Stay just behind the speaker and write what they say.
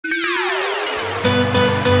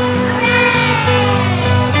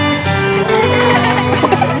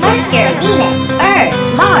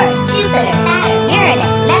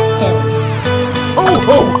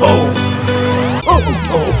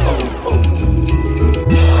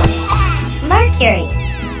Mercury,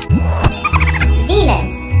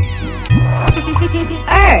 Venus,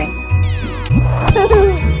 Earth,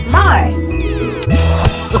 Mars,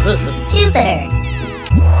 Jupiter,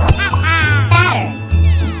 Saturn,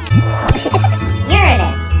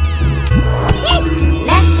 Uranus,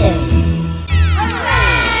 Neptune.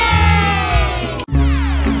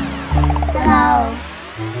 Hello.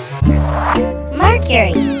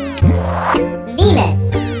 Mercury, Venus,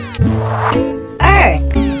 Earth,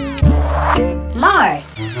 Mars,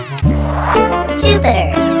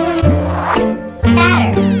 Jupiter,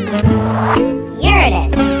 Saturn,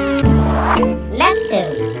 Uranus,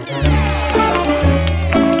 Neptune.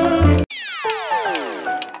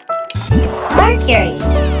 Mercury,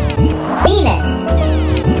 Venus,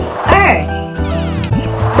 Earth,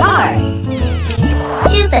 Mars,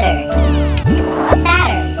 Jupiter,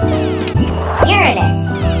 Saturn, Uranus,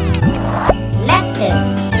 Neptune.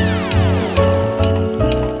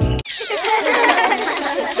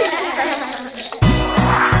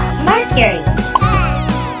 Mercury,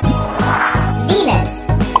 Venus,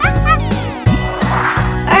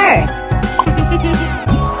 Earth,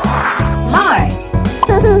 Mars,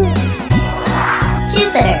 Jupiter,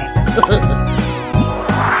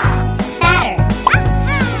 Saturn,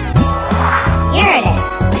 Uranus,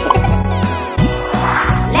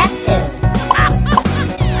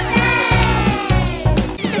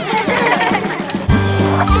 Neptune.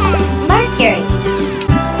 Mercury,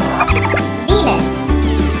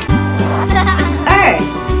 Venus, Earth,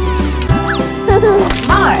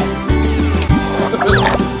 Mars,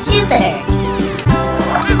 Jupiter,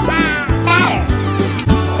 Saturn,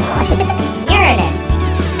 Uranus,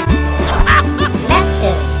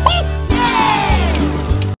 Neptune.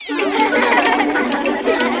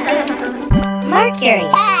 Mercury,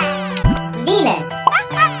 Venus,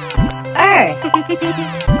 Earth,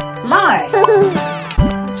 Mars,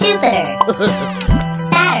 Jupiter,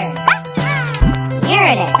 Saturn,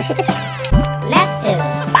 Uranus, Neptune.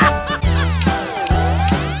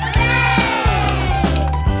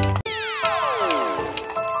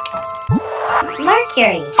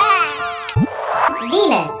 Mercury,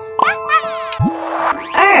 Venus,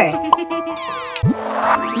 Earth,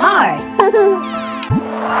 Mars,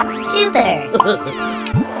 Jupiter,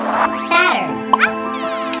 Saturn,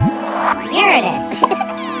 Uranus,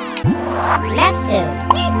 Neptune.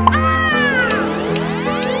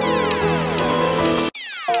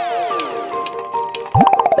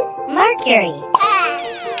 Mercury,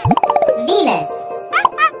 Venus,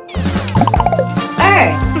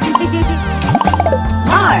 Earth,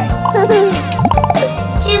 Mars,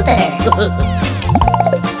 Jupiter,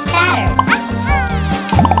 Saturn,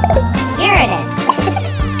 Uranus,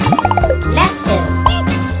 Neptune.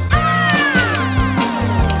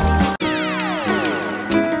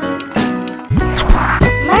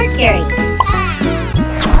 Mercury,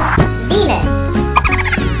 Venus,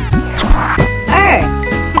 Earth,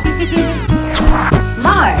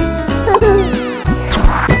 Mars,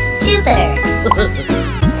 Jupiter,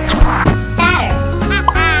 Saturn,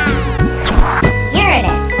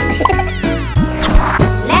 Uranus,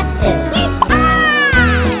 Neptune.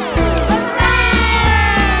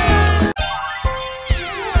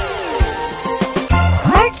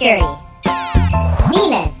 Mercury,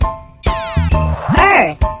 Venus,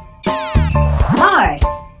 Earth, Mars,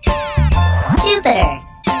 Jupiter,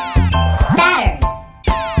 Saturn,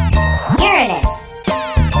 Uranus,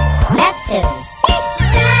 Neptune.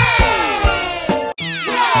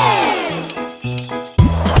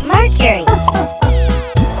 Mercury,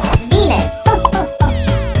 Venus,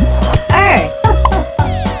 Earth,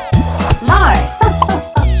 Mars,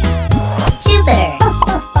 Jupiter,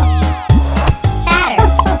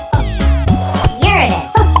 Saturn,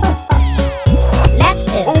 Uranus,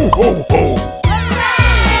 Neptune.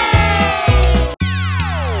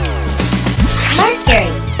 Mercury,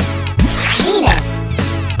 Venus,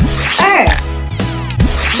 Earth,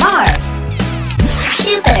 Mars,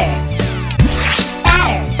 Jupiter,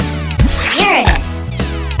 Saturn, Uranus,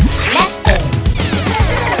 Neptune.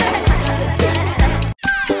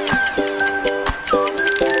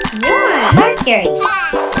 Mercury,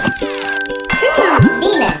 2,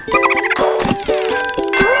 Venus,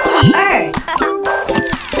 3, Earth,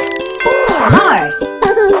 4, Mars,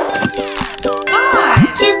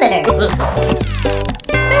 5, Jupiter,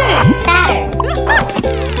 6, Saturn,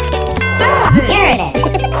 7, Uranus,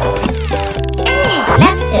 8,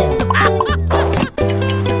 Neptune.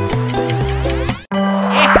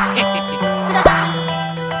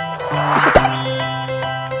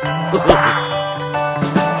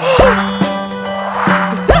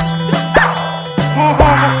 Ha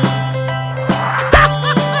ha ha.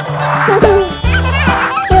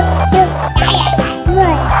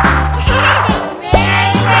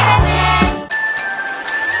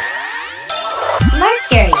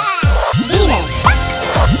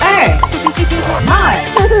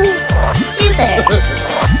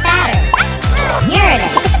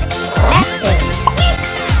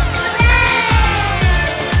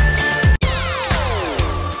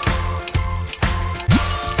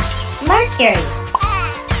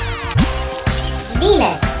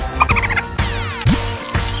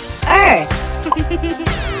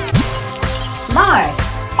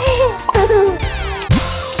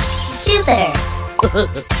 Saturn,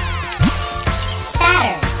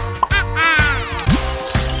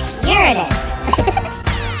 Uranus,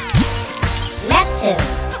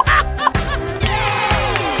 Neptune.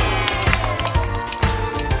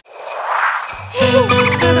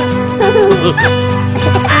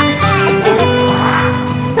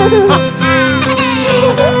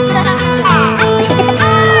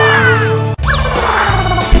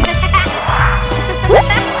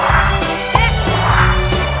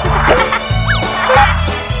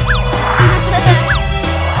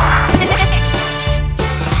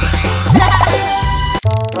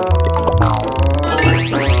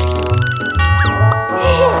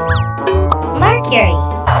 Mercury,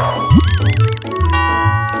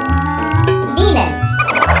 Venus,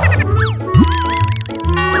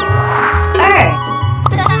 Earth,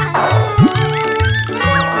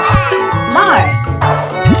 Mars,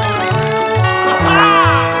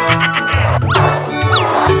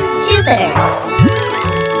 Jupiter,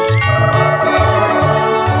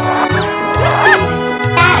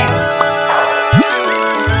 Saturn,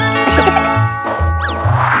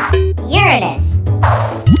 Uranus,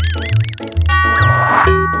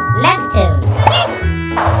 Neptune.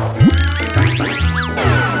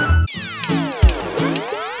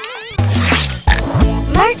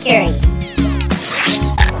 Mercury,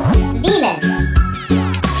 Venus,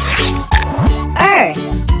 Earth,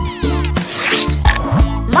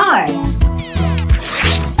 Mars,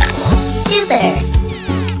 Jupiter,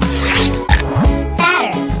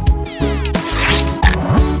 Saturn,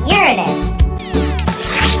 Uranus,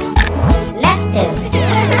 Neptune.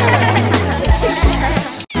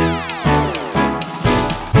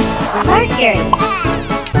 Mercury,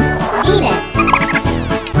 Venus,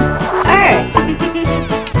 Earth,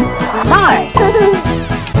 Mars,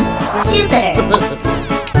 Jupiter,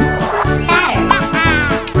 Saturn,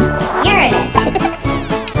 Uranus,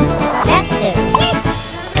 Neptune.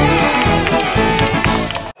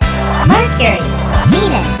 Mercury,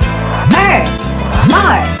 Venus, Earth,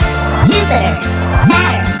 Mars, Jupiter, Saturn.